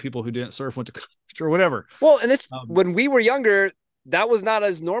 only people who didn't surf went to college or whatever. Well, and it's Um, when we were younger, that was not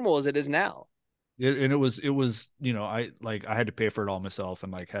as normal as it is now. and it was I had to pay for it all myself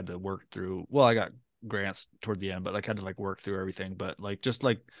and like had to work through. Well, I got grants toward the end, but like had to like work through everything. But like just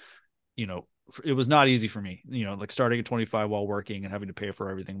like it was not easy for me, like starting at 25 while working and having to pay for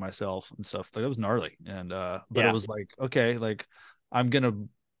everything myself and stuff. Like it was gnarly. And but it Yeah. was like, okay, like I'm gonna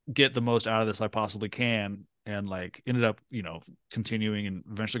get the most out of this I possibly can. And like ended up, continuing and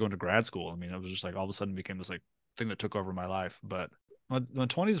eventually going to grad school. I mean, it was just like all of a sudden became this like thing that took over my life. But my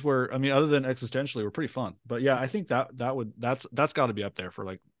 20s were, I mean, other than existentially, were pretty fun. But yeah, I think that's got to be up there for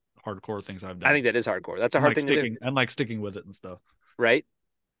like hardcore things I've I done think that is hardcore. That's a and hard like thing to do, sticking with it and stuff. right?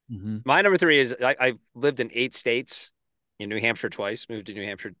 Mm-hmm. My number three is I lived in 8 states, in New Hampshire twice, moved to New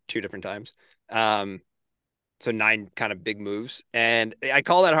Hampshire 2 different times. Um, so 9 kind of big moves. And I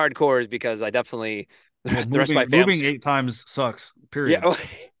call that hardcore is because I definitely, Well, the rest of my family, moving 8 times sucks. Period. yeah.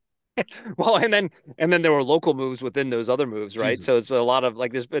 Well, and then there were local moves within those other moves, right? So Jesus. it's a lot of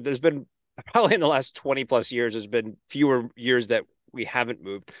like there's been probably in the last 20 plus years, there's been fewer years that we haven't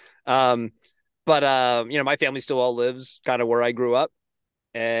moved. Um, but my family still all lives kind of where I grew up,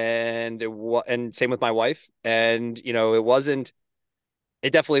 and same with my wife. And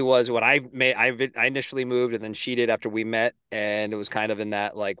it definitely was when I initially moved, and then she did after we met, and it was kind of in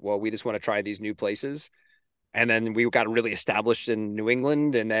that like, well, we just want to try these new places. And then we got really established in New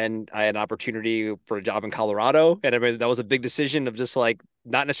England, and then I had an opportunity for a job in Colorado, and I mean, that was a big decision of just like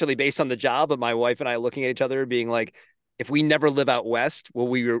not necessarily based on the job, but my wife and I looking at each other, being like, if we never live out west, will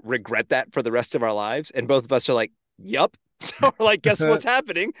we regret that for the rest of our lives? And both of us are like, "Yup." So we're like, guess what's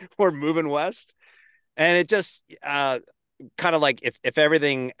happening? We're moving west, and it just kind of like if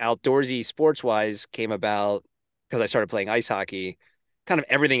everything outdoorsy sports wise came about because I started playing ice hockey, kind of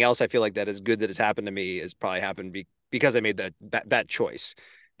everything else I feel like that is good that has happened to me has probably happened because I made that choice.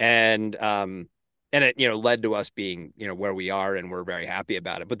 And it led to us being where we are, and we're very happy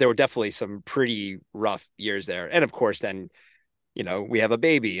about it. But there were definitely some pretty rough years there. And of course then we have a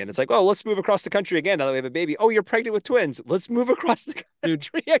baby, and it's like, oh, let's move across the country again now that we have a baby. Oh, you're pregnant with twins, let's move across the Dude,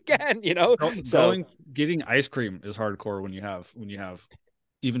 country again. So getting ice cream is hardcore when you have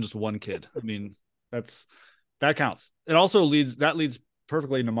even just one kid. I mean, that counts. That leads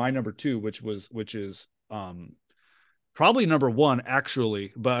perfectly into my number two, which is probably number one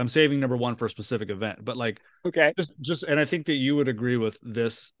actually, but I'm saving number one for a specific event. But like okay. just and I think that you would agree with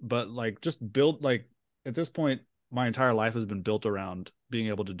this, but like just build like at this point, my entire life has been built around being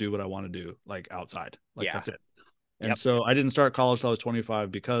able to do what I want to do, like outside. Like Yeah. that's it. And Yep. so I didn't start college till I was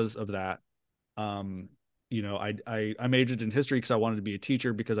 25 because of that. Um, I majored in history because I wanted to be a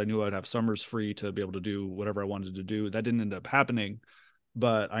teacher because I knew I'd have summers free to be able to do whatever I wanted to do. That didn't end up happening,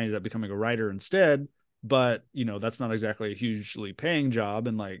 but I ended up becoming a writer instead. But that's not exactly a hugely paying job,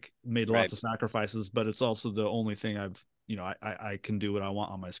 and like made Right. lots of sacrifices. But it's also the only thing I can do what I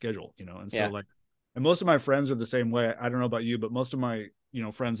want on my schedule. And so Yeah. like, and most of my friends are the same way. I don't know about you, but most of my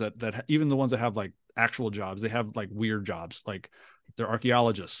friends that even the ones that have like actual jobs, they have like weird jobs, like they're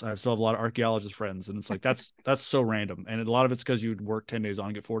archaeologists. I still have a lot of archaeologist friends, and it's like that's so random, and a lot of it's because you'd work 10 days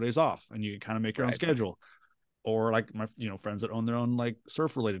on, get 4 days off, and you kind of make your own Right. schedule. Or like my friends that own their own like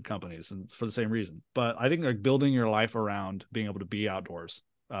surf related companies, and for the same reason. But I think like building your life around being able to be outdoors,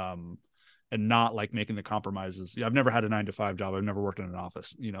 and not like making the compromises. I've never had a 9 to 5 job. I've never worked in an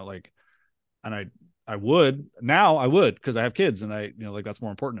office, like, and I would now, I would, because I have kids, and I like that's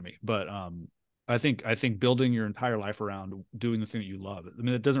more important to me. But I think building your entire life around doing the thing that you love. I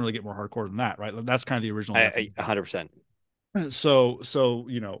mean, it doesn't really get more hardcore than that, right? That's kind of the original definition. 100%. So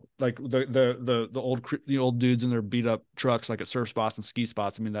like the old dudes in their beat up trucks, like at surf spots and ski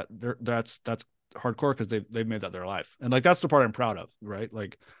spots. I mean, that's hardcore because they've made that their life, and like that's the part I'm proud of, right?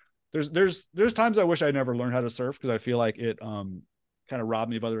 Like there's times I wish I never learned how to surf because I feel like it kind of robbed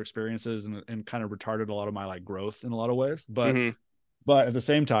me of other experiences and kind of retarded a lot of my like growth in a lot of ways. But Mm-hmm. but at the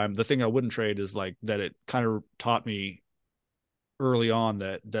same time, the thing I wouldn't trade is like that it kind of taught me early on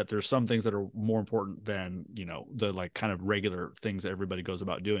that there's some things that are more important than the like kind of regular things that everybody goes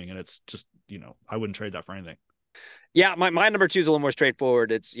about doing, and it's just I wouldn't trade that for anything. Yeah, my number two is a little more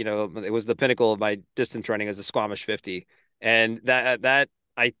straightforward. It's, it was the pinnacle of my distance running as a Squamish 50. And I'm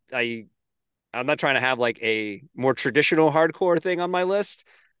not trying to have like a more traditional hardcore thing on my list.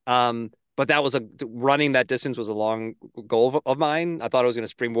 But that was running that distance was a long goal of mine. I thought I was going to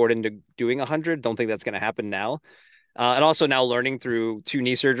springboard into doing 100. Don't think that's going to happen now. And also now learning through two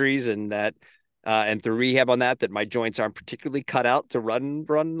knee surgeries and through rehab on that my joints aren't particularly cut out to run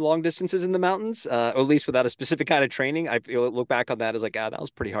long distances in the mountains, or at least without a specific kind of training. I feel look back on that as like, that was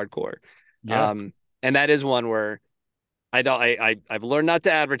pretty hardcore. Yeah. And that is one where I've learned not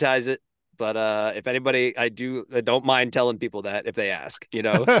to advertise it, but if anybody, I don't mind telling people that if they ask,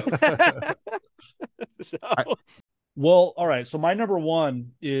 So Well, all right. So my number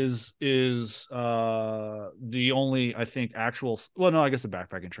one is the only, I think, actual, well, no, I guess the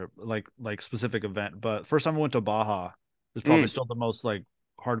backpacking trip, like specific event. But first time I went to Baja is probably still the most like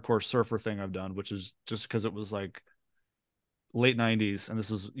hardcore surfer thing I've done, which is just because it was like late 90s, and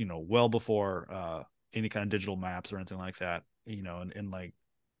this is, well before any kind of digital maps or anything like that, and like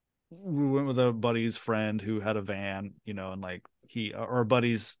we went with a buddy's friend who had a van, and like he or a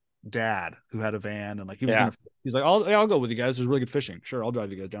buddy's dad who had a van, and like he's like, I'll go with you guys. There's really good fishing. Sure, I'll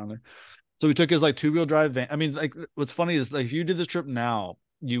drive you guys down there. So we took his like 2-wheel drive van. I mean, like what's funny is like if you did this trip now,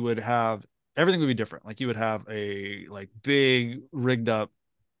 you would have everything would be different. Like you would have a like big rigged up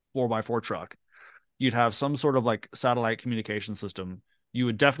 4x4 truck. You'd have some sort of like satellite communication system. You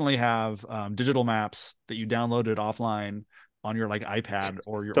would definitely have digital maps that you downloaded offline on your like iPad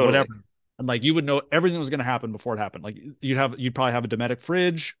or your totally. whatever. And like you would know everything that was going to happen before it happened. Like you'd probably have a Dometic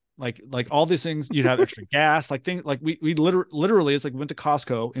fridge, like all these things. You'd have extra gas, like things like we literally it's like we went to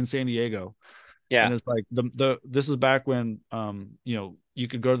Costco in San Diego. Yeah. And it's like this is back when you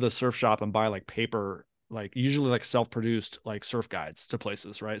could go to the surf shop and buy like paper, like usually like self-produced like surf guides to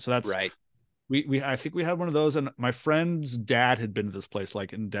places, right? So that's Right. we I think we had one of those, and my friend's dad had been to this place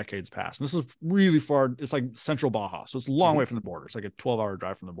like in decades past. And this is really far. It's like central Baja, so it's a long way from the border. It's like a 12-hour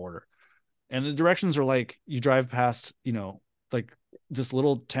drive from the border, and the directions are like you drive past, like this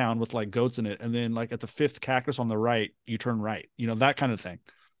little town with like goats in it, and then like at the fifth cactus on the right, you turn right, that kind of thing.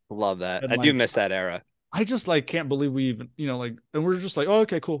 Love that. And I do like miss that era. I just like can't believe we even, like, and we're just like, oh,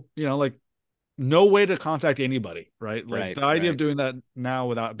 okay, cool, like no way to contact anybody, right? Like Right. the idea Right. of doing that now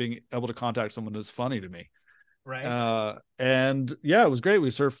without being able to contact someone is funny to me. Right. And yeah, it was great. We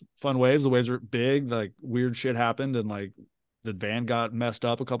surfed fun waves. The waves were big, like weird shit happened, and like the van got messed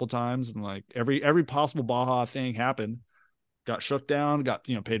up a couple times, and like every possible Baja thing happened. Got shook down, got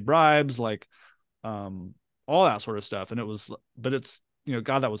paid bribes, like all that sort of stuff. And it was, but it's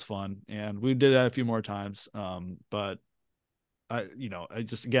God, that was fun, and we did that a few more times. But I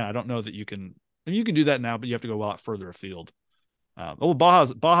just, again, I don't know that you can, and you can do that now, but you have to go a lot further afield.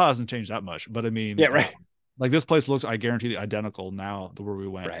 Baja hasn't changed that much, but I mean, Yeah. Right. like this place looks, I guarantee, identical now to where we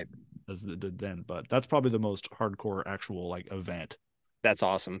went Right. as it did then. But that's probably the most hardcore actual like event. That's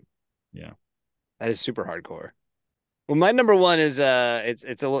awesome. Yeah, that is super hardcore. Well, my number one is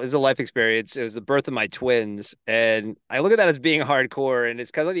it's a life experience. It was the birth of my twins, and I look at that as being hardcore. And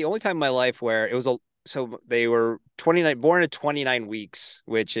it's kind of the only time in my life where it was so they were 29, born at 29 weeks,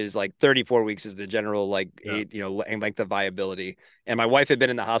 which is like 34 weeks is the general like age, and length of viability. And my wife had been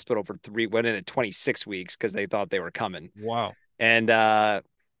in the hospital for went in at 26 weeks because they thought they were coming. Wow. And I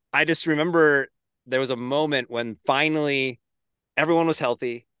just remember there was a moment when finally everyone was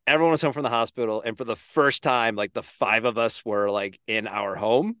healthy. Everyone was home from the hospital. And for the first time, like the five of us were like in our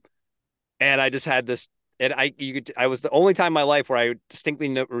home. And I just had this, and I was the only time in my life where I distinctly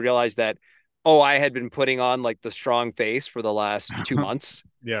realized that, oh, I had been putting on like the strong face for the last 2 months.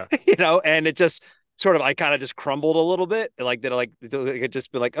 Yeah. And it just sort of, I kind of just crumbled a little bit. Like that, like it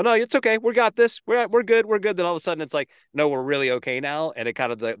just be like, oh no, it's okay. We got this. We're good. We're good. Then all of a sudden it's like, no, we're really okay now. And it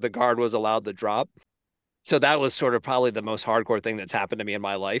kind of, the guard was allowed to drop. So that was sort of probably the most hardcore thing that's happened to me in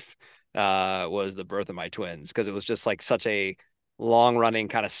my life, was the birth of my twins. Because it was just like such a long running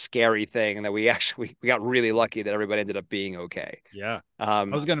kind of scary thing that we got really lucky that everybody ended up being okay. Yeah. I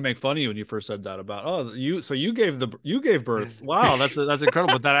was going to make fun of you when you first said that about, oh, you gave birth. Wow. That's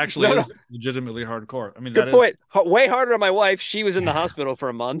incredible. But that actually is legitimately hardcore. I mean, good point. Way harder on my wife. She was in the hospital for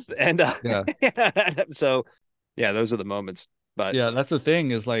a month. And yeah. So yeah, those are the moments. But yeah, that's the thing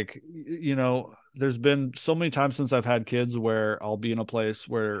is like, there's been so many times since I've had kids where I'll be in a place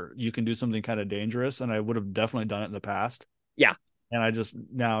where you can do something kind of dangerous, and I would have definitely done it in the past. Yeah. And I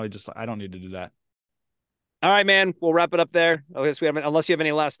don't need to do that. All right, man. We'll wrap it up there. Unless you have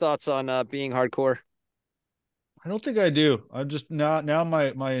any last thoughts on being hardcore. I don't think I do. I'm just now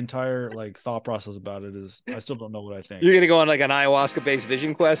my entire like thought process about it is I still don't know what I think. You're gonna go on like an ayahuasca based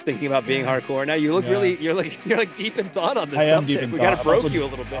vision quest, thinking about being hardcore. Now you look really, you're like deep in thought on this I am subject. deep in we thought. gotta broke you a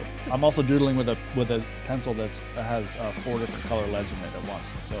little bit. I'm also doodling with a pencil that has 4 different color leads in it at once.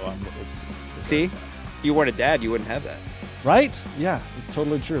 So it's see, you weren't a dad, you wouldn't have that. Right? Yeah, it's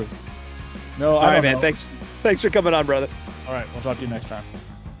totally true. No, all right, man. Thanks for coming on, brother. All right, we'll talk to you next time.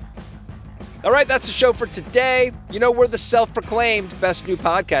 All right, that's the show for today. You know, we're the self-proclaimed best new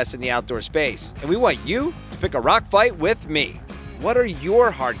podcast in the outdoor space, and we want you to pick a rock fight with me. What are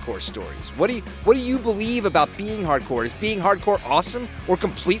your hardcore stories? What do you believe about being hardcore? Is being hardcore awesome or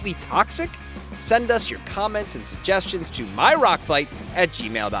completely toxic? Send us your comments and suggestions to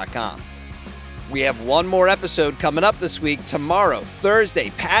myrockfight@gmail.com. We have one more episode coming up this week. Tomorrow, Thursday,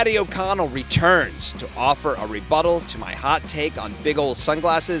 Patty O'Connell returns to offer a rebuttal to my hot take on big old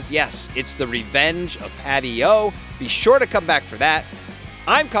sunglasses. Yes, it's the revenge of Patty O. Be sure to come back for that.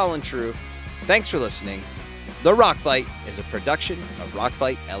 I'm Colin True. Thanks for listening. The Rock Fight is a production of Rock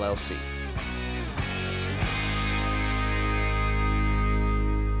Fight LLC.